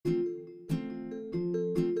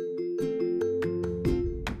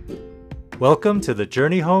Welcome to the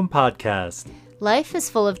Journey Home podcast. Life is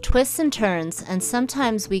full of twists and turns, and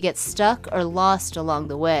sometimes we get stuck or lost along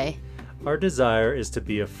the way. Our desire is to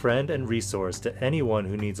be a friend and resource to anyone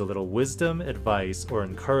who needs a little wisdom, advice, or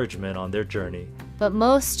encouragement on their journey. But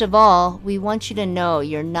most of all, we want you to know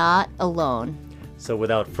you're not alone. So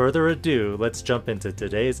without further ado, let's jump into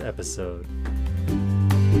today's episode.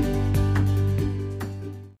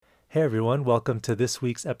 Hey everyone, welcome to this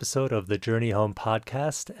week's episode of the Journey Home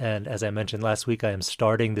podcast. And as I mentioned last week, I am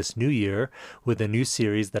starting this new year with a new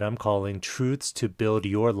series that I'm calling Truths to Build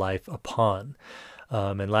Your Life Upon.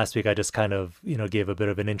 And last week I just kind of, gave a bit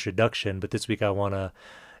of an introduction, but this week I want to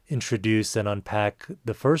introduce and unpack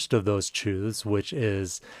the first of those truths, which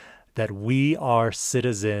is that we are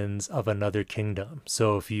citizens of another kingdom.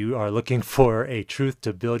 So if you are looking for a truth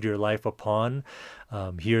to build your life upon,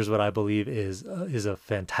 here's what I believe is a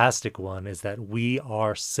fantastic one, is that we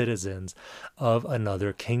are citizens of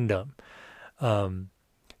another kingdom. And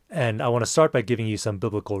I want to start by giving you some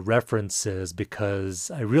biblical references, because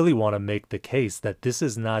I really want to make the case that this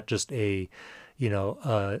is not just a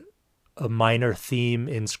minor theme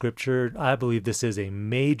in Scripture. I believe this is a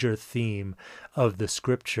major theme of the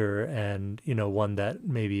Scripture, and one that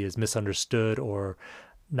maybe is misunderstood or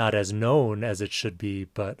not as known as it should be,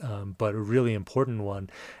 but a really important one.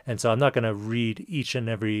 And so I'm not going to read each and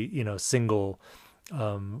every single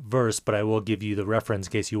verse, but I will give you the reference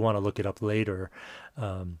in case you want to look it up later.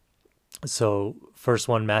 So first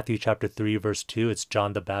one, Matthew chapter 3, verse 2, it's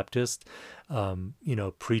John the Baptist,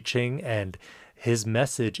 preaching, and his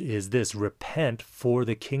message is this: repent, for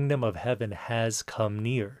the kingdom of heaven has come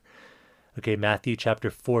near. Okay, Matthew chapter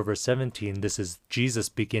 4, verse 17, this is Jesus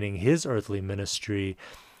beginning his earthly ministry.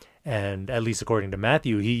 And at least according to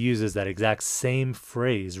Matthew, he uses that exact same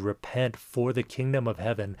phrase, repent, for the kingdom of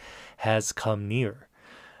heaven has come near.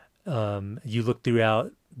 You look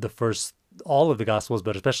throughout all of the Gospels,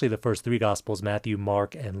 but especially the first three Gospels, Matthew,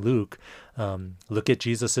 Mark, and Luke. Look at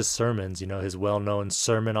Jesus's sermons, his well-known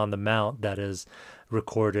Sermon on the Mount that is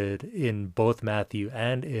recorded in both Matthew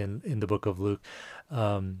and in the book of Luke.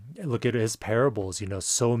 Look at his parables,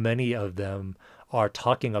 so many of them are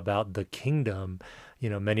talking about the kingdom.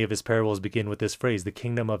 Many of his parables begin with this phrase, the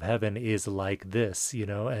kingdom of heaven is like this,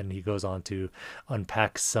 and he goes on to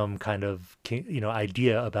unpack some kind of,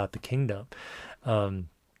 idea about the kingdom.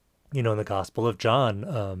 In the Gospel of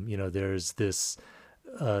John, there's this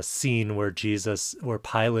scene where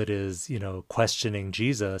Pilate is, questioning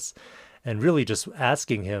Jesus and really just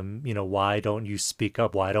asking him, why don't you speak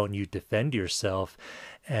up? Why don't you defend yourself?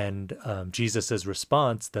 And Jesus's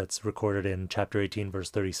response, that's recorded in chapter 18, verse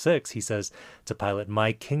 36, he says to Pilate,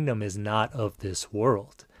 my kingdom is not of this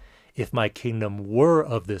world. If my kingdom were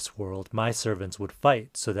of this world, my servants would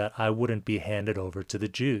fight so that I wouldn't be handed over to the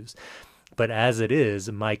Jews. But as it is,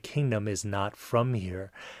 my kingdom is not from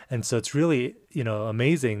here. And so it's really,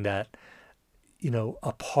 amazing that,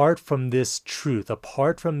 apart from this truth,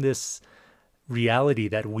 apart from this reality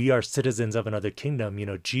that we are citizens of another kingdom,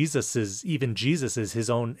 Jesus'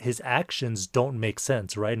 his actions don't make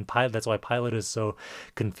sense, right? And that's why Pilate is so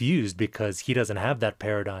confused, because he doesn't have that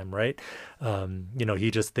paradigm, right?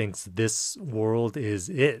 He just thinks this world is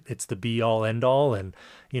it's the be all end all. And,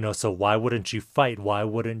 so why wouldn't you fight? Why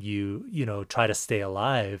wouldn't you, try to stay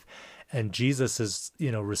alive? And Jesus's,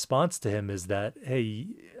 response to him is that, hey,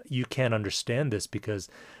 you can't understand this because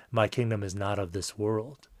my kingdom is not of this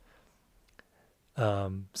world.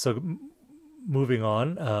 Moving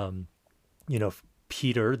on,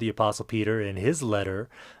 Peter, the Apostle Peter, in his letter,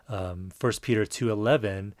 1 Peter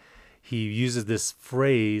 2:11, he uses this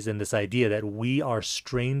phrase and this idea that we are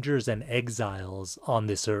strangers and exiles on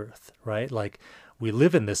this earth, right? Like, we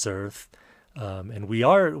live in this earth, and we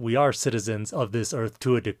are citizens of this earth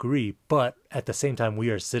to a degree, but at the same time,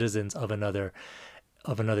 we are citizens of another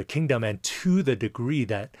kingdom, and to the degree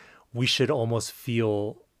that we should almost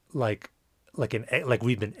feel like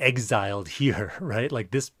we've been exiled here, right?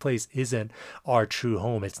 Like, this place isn't our true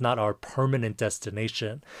home. It's not our permanent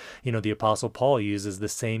destination. The Apostle Paul uses the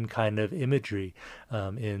same kind of imagery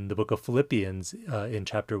in the book of Philippians, in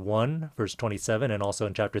chapter 1, verse 27, and also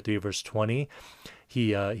in chapter 3, verse 20.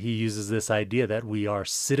 He uses this idea that we are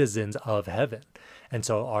citizens of heaven. And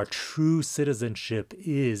so our true citizenship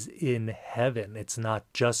is in heaven. It's not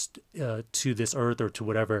just to this earth or to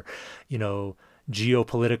whatever,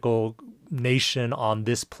 geopolitical nation on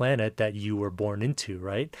this planet that you were born into,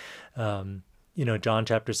 right? John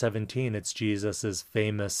chapter 17, it's Jesus's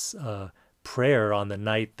famous prayer on the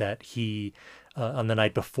night that on the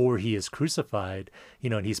night before he is crucified,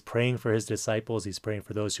 and he's praying for his disciples, he's praying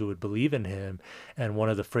for those who would believe in him. And one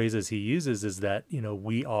of the phrases he uses is that,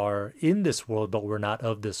 we are in this world, but we're not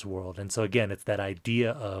of this world. And so again, it's that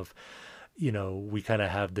idea of, we kind of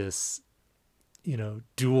have this,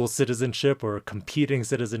 dual citizenship or competing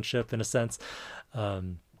citizenship in a sense.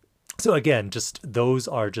 So again, just those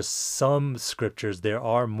are just some scriptures. There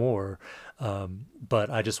are more, but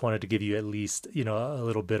I just wanted to give you at least, a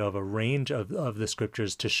little bit of a range of the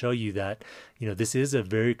scriptures to show you that, this is a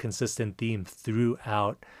very consistent theme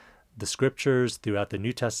throughout the scriptures, throughout the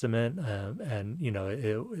New Testament. And,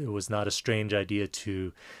 it was not a strange idea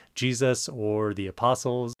to Jesus or the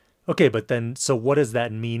apostles. Okay, but then, so what does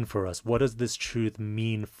that mean for us? What does this truth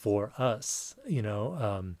mean for us?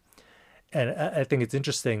 And I think it's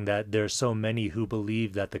interesting that there's so many who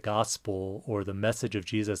believe that the gospel or the message of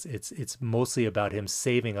Jesus, it's mostly about him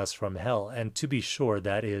saving us from hell. And to be sure,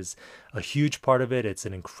 that is a huge part of it. It's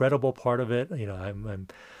an incredible part of it. I'm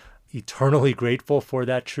eternally grateful for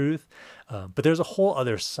that truth. But there's a whole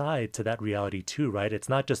other side to that reality too, right? It's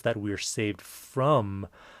not just that we're saved from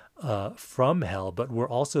hell, but we're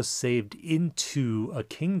also saved into a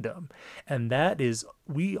kingdom. And that is,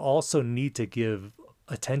 we also need to give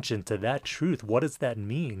attention to that truth. What does that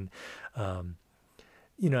mean? And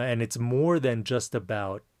it's more than just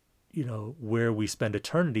about, where we spend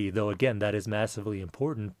eternity, though, again, that is massively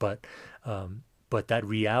important. But that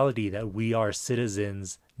reality that we are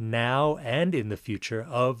citizens now and in the future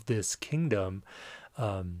of this kingdom,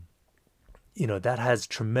 that has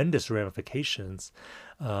tremendous ramifications,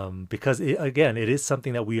 because it is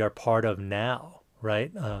something that we are part of now,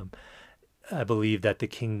 right? I believe that the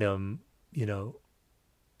kingdom,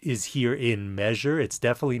 is here in measure. It's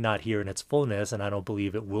definitely not here in its fullness, and I don't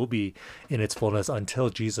believe it will be in its fullness until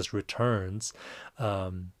Jesus returns.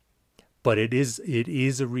 But it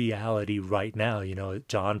is a reality right now.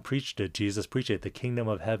 John preached it, Jesus preached it. The kingdom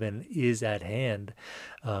of heaven is at hand.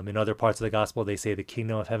 In other parts of the gospel, they say the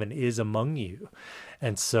kingdom of heaven is among you.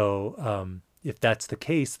 And so if that's the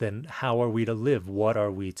case, then how are we to live? What are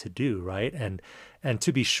we to do, right? And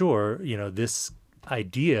to be sure, this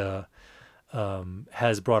idea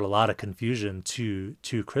has brought a lot of confusion to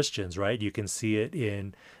Christians, right? You can see it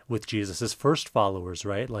with Jesus's first followers,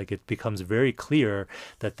 right? Like, it becomes very clear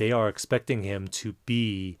that they are expecting him to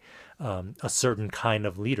be a certain kind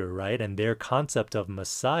of leader, right? And their concept of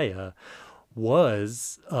Messiah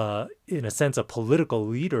was, in a sense, a political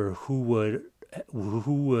leader who would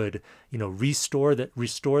restore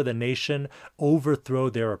the nation, overthrow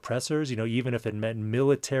their oppressors, even if it meant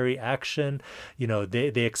military action.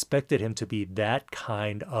 They expected him to be that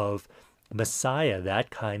kind of Messiah, that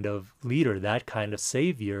kind of leader, that kind of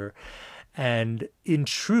savior. And in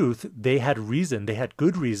truth, they had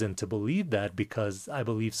good reason to believe that, because I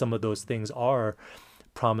believe some of those things are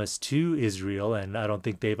promised to Israel, and I don't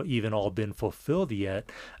think they've even all been fulfilled yet,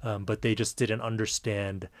 but they just didn't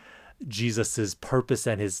understand Jesus's purpose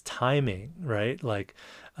and his timing, right? Like,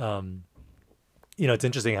 it's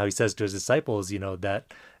interesting how he says to his disciples, that,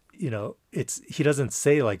 he doesn't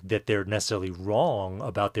say like that they're necessarily wrong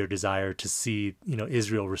about their desire to see,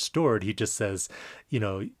 Israel restored. He just says,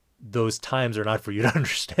 those times are not for you to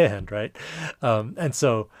understand, right? And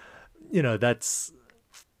so, that's,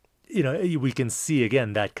 we can see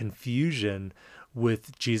again that confusion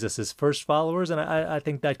with Jesus's first followers. And I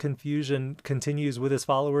think that confusion continues with his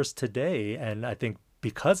followers today. And I think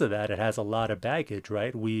because of that, it has a lot of baggage,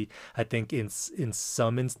 right? I think in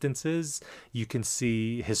some instances, you can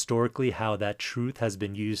see historically how that truth has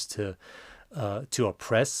been used to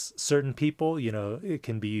oppress certain people. It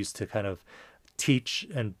can be used to kind of teach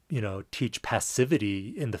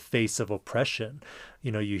passivity in the face of oppression.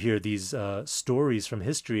 You hear these stories from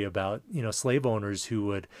history about, slave owners who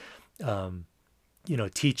would,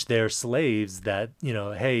 teach their slaves that,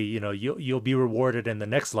 hey, you'll be rewarded in the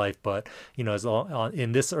next life, but, as long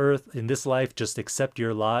in this earth, in this life, just accept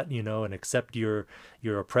your lot, and accept your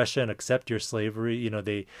oppression, accept your slavery.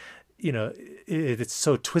 It's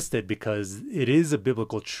so twisted because it is a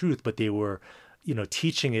biblical truth, but they were,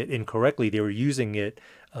 teaching it incorrectly. They were using it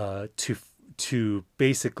to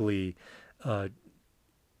basically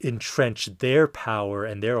entrench their power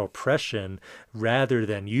and their oppression rather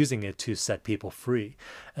than using it to set people free.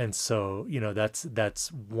 And so,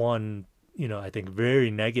 that's one, I think very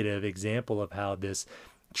negative example of how this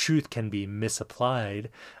truth can be misapplied.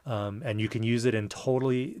 And you can use it in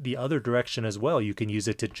totally the other direction as well. You can use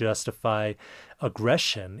it to justify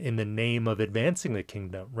aggression in the name of advancing the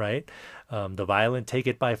kingdom, right? The violent take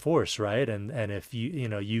it by force, right? And if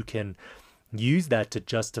you can use that to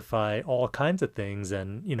justify all kinds of things.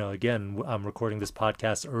 And, again, I'm recording this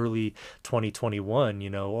podcast early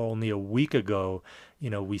 2021, only a week ago,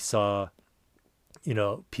 we saw,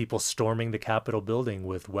 people storming the Capitol building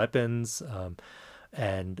with weapons,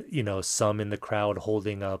 and, some in the crowd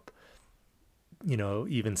holding up,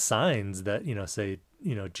 even signs that, say,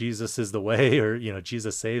 Jesus is the way, or,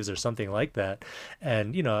 Jesus saves, or something like that.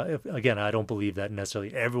 And, again, I don't believe that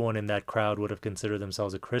necessarily everyone in that crowd would have considered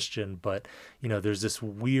themselves a Christian, but, there's this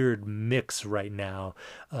weird mix right now,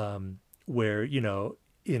 where,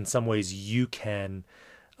 in some ways you can,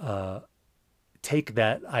 take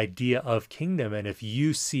that idea of kingdom, and if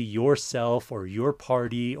you see yourself or your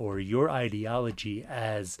party or your ideology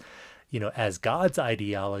as, as God's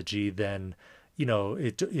ideology, then,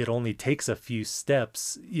 it only takes a few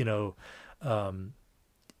steps,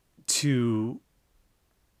 to,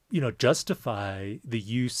 justify the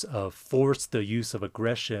use of force, the use of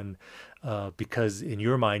aggression, because in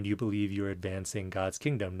your mind you believe you're advancing God's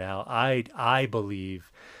kingdom. Now, I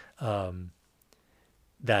believe,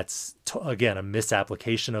 that's again a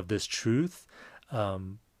misapplication of this truth,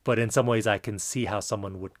 but in some ways I can see how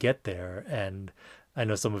someone would get there. And I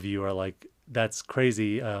know some of you are like, that's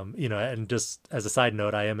crazy, and just as a side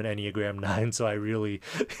note, I am an Enneagram 9, so I really,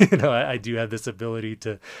 I do have this ability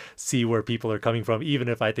to see where people are coming from, even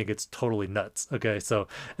if I think it's totally nuts. Okay, so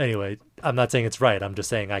anyway, I'm not saying it's right, I'm just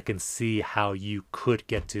saying I can see how you could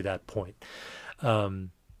get to that point. I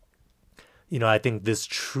think this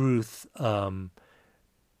truth,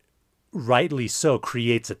 rightly so,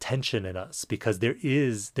 creates a tension in us, because there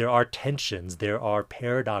are tensions, there are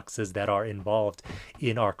paradoxes that are involved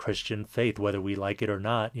in our Christian faith, whether we like it or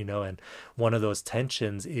not, and one of those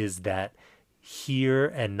tensions is that here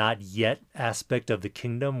and not yet aspect of the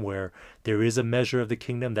kingdom, where there is a measure of the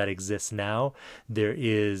kingdom that exists now. There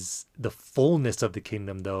is the fullness of the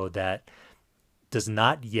kingdom, though, that does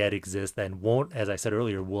not yet exist, and won't, as I said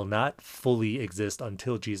earlier, will not fully exist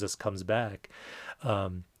until Jesus comes back.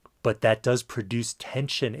 But that does produce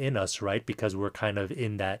tension in us, right? Because we're kind of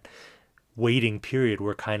in that waiting period.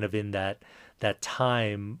 We're kind of in that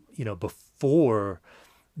time, before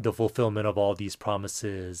the fulfillment of all these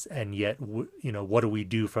promises. And yet, what do we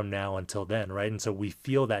do from now until then, right? And so we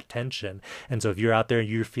feel that tension. And so if you're out there and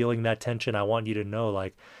you're feeling that tension, I want you to know,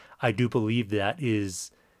 like, I do believe that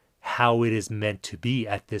is how it is meant to be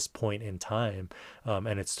at this point in time.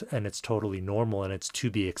 And it's totally normal, and it's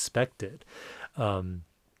to be expected. And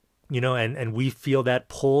we feel that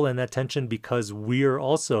pull and that tension because we're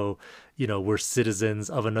also, we're citizens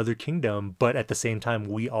of another kingdom, but at the same time,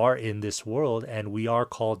 we are in this world, and we are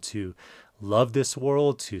called to love this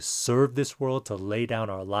world, to serve this world, to lay down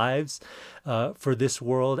our lives for this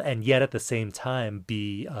world, and yet at the same time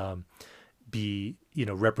be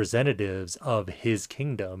representatives of his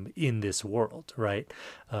kingdom in this world, right?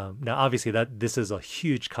 Now, obviously, that this is a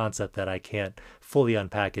huge concept that I can't fully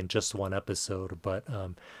unpack in just one episode, but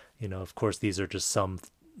of course, these are just some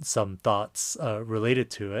thoughts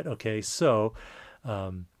related to it. Okay, so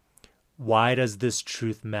why does this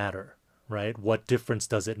truth matter, right? What difference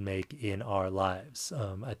does it make in our lives?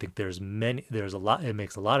 I think there's a lot. It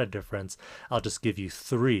makes a lot of difference. I'll just give you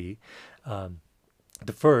three.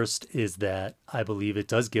 The first is that I believe it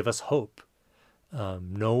does give us hope.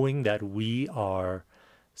 Knowing that we are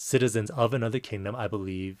citizens of another kingdom, I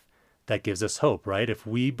believe that gives us hope, right? If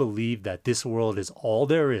we believe that this world is all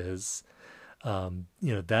there is,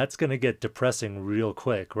 that's going to get depressing real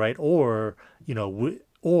quick, right? Or,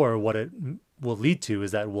 or what it will lead to is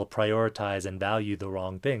that we'll prioritize and value the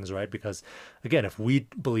wrong things, right? Because again, if we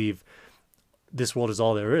believe this world is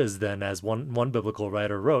all there is, then as one biblical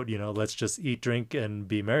writer wrote, let's just eat, drink, and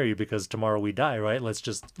be merry because tomorrow we die, right? Let's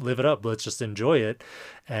just live it up. Let's just enjoy it.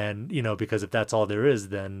 And, because if that's all there is,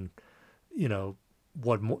 then, we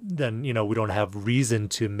don't have reason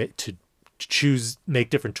to choose, make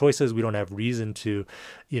different choices. We don't have reason to,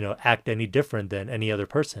 act any different than any other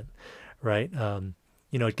person, right?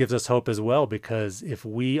 It gives us hope as well, because if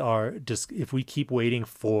we keep waiting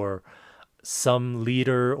for some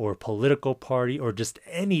leader or political party or just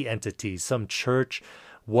any entity, some church,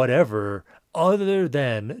 whatever, other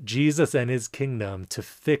than Jesus and his kingdom to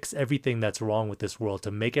fix everything that's wrong with this world, to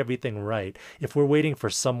make everything right, if we're waiting for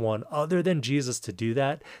someone other than Jesus to do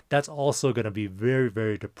that, that's also going to be very,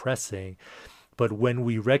 very depressing. But when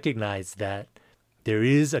we recognize that there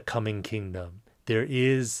is a coming kingdom, there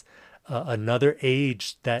is another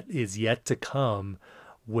age that is yet to come,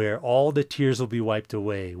 where all the tears will be wiped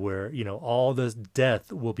away, where, all the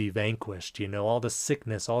death will be vanquished, all the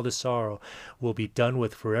sickness, all the sorrow will be done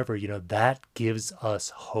with forever, that gives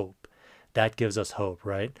us hope. That gives us hope,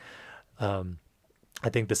 right? I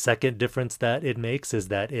think the second difference that it makes is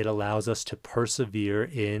that it allows us to persevere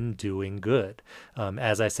in doing good.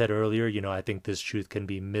 As I said earlier, I think this truth can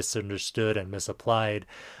be misunderstood and misapplied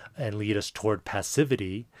and lead us toward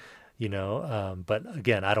passivity, but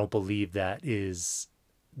again, I don't believe that is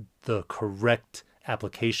the correct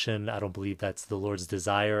application. I don't believe that's the Lord's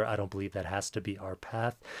desire. I don't believe that has to be our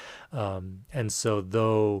path. And so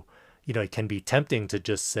though, it can be tempting to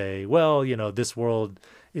just say, well, this world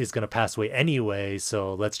is going to pass away anyway,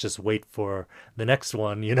 so let's just wait for the next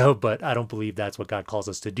one, but I don't believe that's what God calls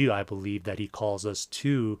us to do. I believe that he calls us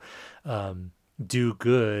to do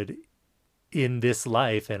good in this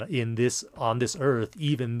life and on this earth,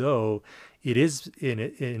 even though it is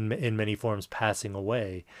in many forms passing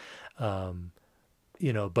away.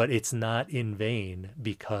 But it's not in vain,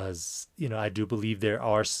 because I do believe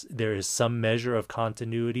there is some measure of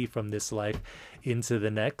continuity from this life into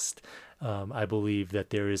the next. I believe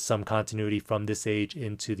that there is some continuity from this age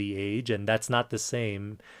into the age, and that's not the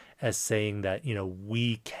same as saying that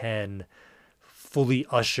we can fully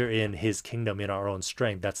usher in his kingdom in our own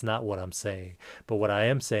strength. That's not what I'm saying. But what I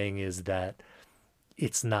am saying is that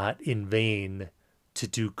it's not in vain to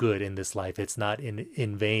do good in this life. It's not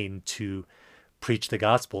in vain to preach the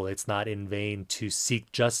gospel. It's not in vain to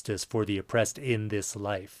seek justice for the oppressed in this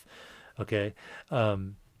life. Okay?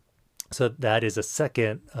 So that is a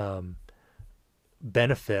second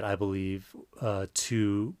benefit, I believe,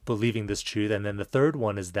 to believing this truth. And then the third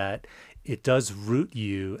one is that it does root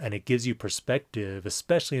you and it gives you perspective,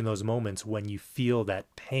 especially in those moments when you feel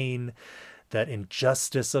that pain, that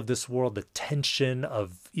injustice of this world, the tension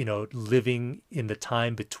of, living in the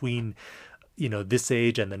time between, this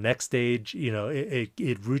age and the next age.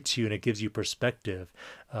 It roots you and it gives you perspective,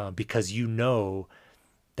 because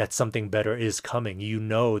that something better is coming.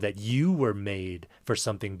 That you were made for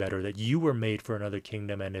something better, that you were made for another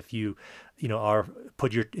kingdom. And if you,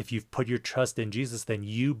 if you've put your trust in Jesus, then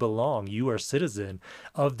you belong. You are a citizen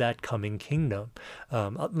of that coming kingdom.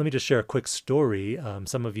 Let me just share a quick story.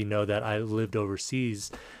 Some of you know that I lived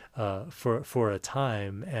overseas for a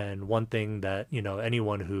time, and one thing that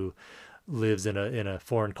anyone who lives in a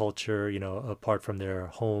foreign culture, apart from their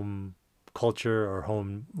home culture or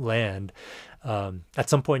homeland, at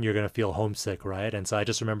some point you're going to feel homesick, right? And so I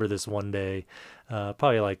just remember this one day,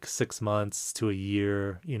 probably like 6 months to a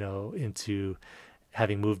year, into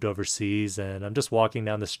having moved overseas, and I'm just walking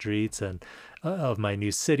down the streets and of my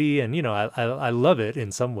new city, and I love it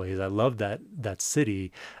in some ways. I love that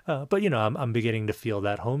city, but I'm beginning to feel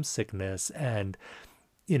that homesickness, and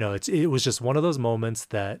it was just one of those moments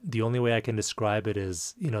that the only way I can describe it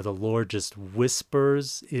is, the Lord just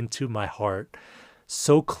whispers into my heart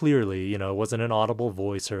so clearly. It wasn't an audible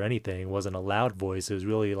voice or anything. It wasn't a loud voice. It was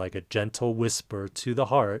really like a gentle whisper to the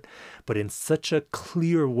heart, but in such a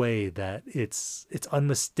clear way that it's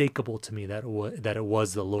unmistakable to me that it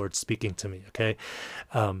was the Lord speaking to me. Okay.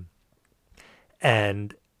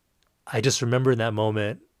 And I just remember in that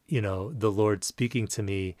moment, the Lord speaking to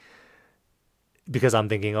me, because I'm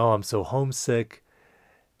thinking, oh, I'm so homesick.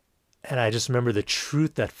 And I just remember the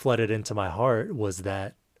truth that flooded into my heart was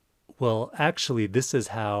that, well, actually, this is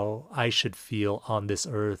how I should feel on this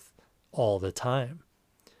earth all the time.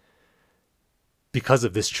 Because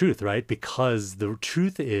of this truth, right? Because the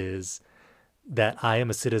truth is that I am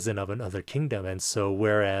a citizen of another kingdom. And so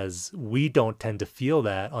whereas we don't tend to feel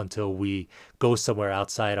that until we go somewhere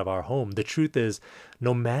outside of our home, the truth is,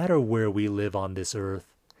 no matter where we live on this earth,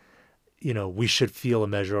 we should feel a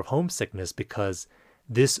measure of homesickness, because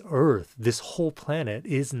this earth, this whole planet,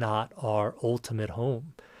 is not our ultimate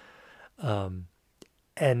home.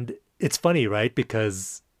 And it's funny, right?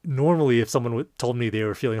 Because normally if someone told me they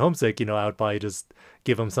were feeling homesick, I would probably just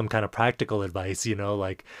give them some kind of practical advice,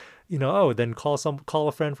 like, oh, then call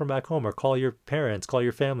a friend from back home, or call your parents, call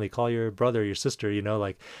your family, call your brother, your sister,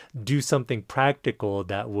 like do something practical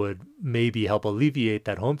that would maybe help alleviate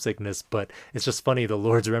that homesickness. But it's just funny, the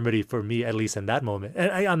Lord's remedy for me, at least in that moment,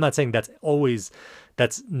 and I'm not saying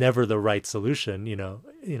that's never the right solution,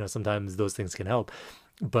 sometimes those things can help.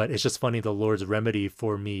 But it's just funny, the Lord's remedy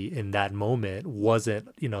for me in that moment wasn't,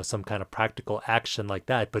 some kind of practical action like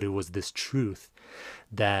that, but it was this truth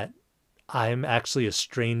that I'm actually a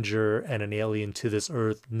stranger and an alien to this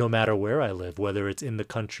earth, no matter where I live, whether it's in the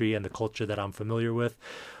country and the culture that I'm familiar with,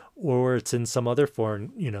 or it's in some other foreign,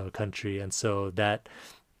 country. And so that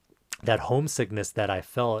homesickness that I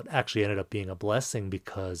felt actually ended up being a blessing,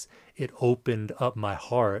 because it opened up my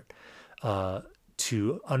heart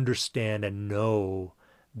to understand and know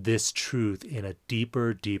this truth in a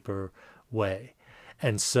deeper way.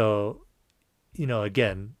 And so,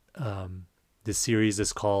 again, this series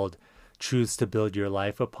is called Truths to Build Your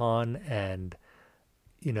Life Upon. And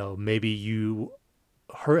maybe you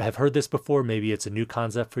have heard this before. Maybe it's a new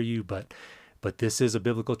concept for you, but this is a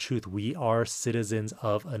biblical truth. We are citizens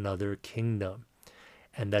of another kingdom.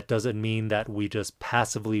 And that doesn't mean that we just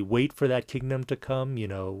passively wait for that kingdom to come.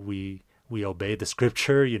 We obey the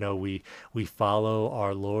scripture. We follow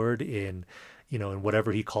our Lord in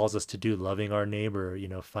whatever he calls us to do, loving our neighbor,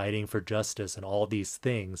 fighting for justice and all these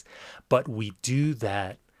things. But we do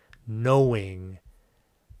that knowing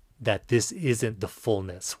that this isn't the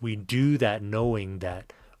fullness. We do that knowing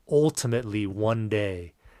that ultimately one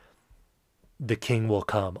day the king will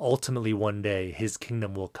come. Ultimately one day his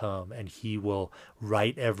kingdom will come, and he will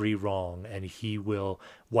right every wrong, and he will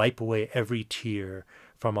wipe away every tear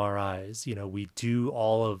from our eyes. We do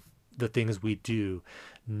all of the things we do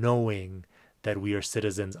knowing that we are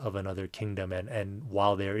citizens of another kingdom. And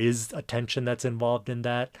while there is a tension that's involved in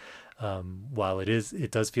that, while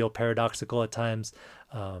it does feel paradoxical at times,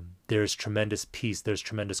 there's tremendous peace, there's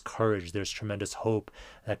tremendous courage, there's tremendous hope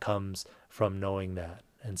that comes from knowing that.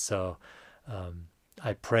 And so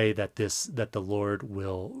I pray that the Lord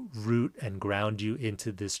will root and ground you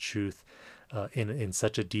into this truth in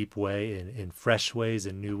such a deep way, in fresh ways,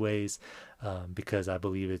 in new ways, because I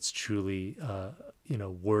believe it's truly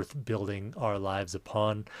worth building our lives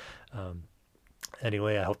upon.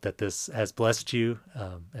 Anyway, I hope that this has blessed you,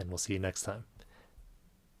 and we'll see you next time.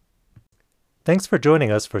 Thanks for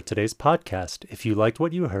joining us for today's podcast. If you liked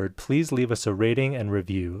what you heard, please leave us a rating and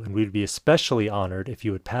review, and we'd be especially honored if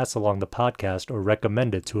you would pass along the podcast or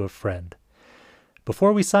recommend it to a friend.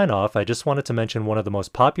 Before we sign off, I just wanted to mention one of the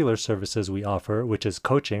most popular services we offer, which is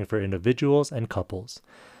coaching for individuals and couples.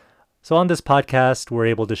 So on this podcast, we're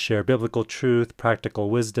able to share biblical truth,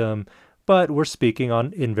 practical wisdom, but we're speaking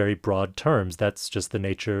in very broad terms. That's just the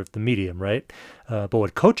nature of the medium, right? But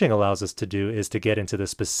what coaching allows us to do is to get into the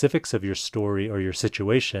specifics of your story or your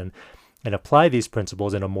situation and apply these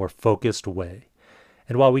principles in a more focused way.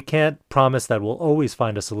 And while we can't promise that we'll always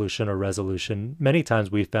find a solution or resolution, many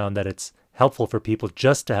times we've found that it's helpful for people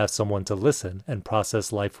just to have someone to listen and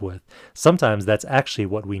process life with. Sometimes that's actually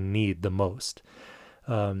what we need the most.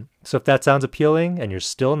 So if that sounds appealing and you're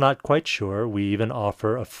still not quite sure, we even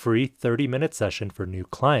offer a free 30-minute session for new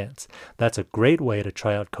clients. That's a great way to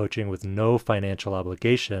try out coaching with no financial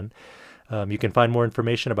obligation. You can find more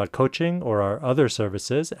information about coaching or our other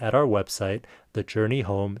services at our website,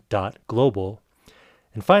 thejourneyhome.global.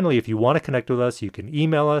 And finally, if you want to connect with us, you can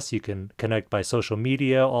email us, you can connect by social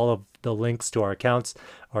media. All of the links to our accounts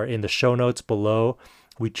are in the show notes below.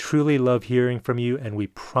 We truly love hearing from you, and we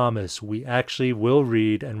promise we actually will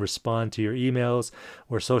read and respond to your emails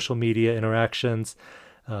or social media interactions.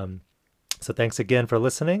 So thanks again for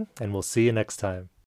listening, and we'll see you next time.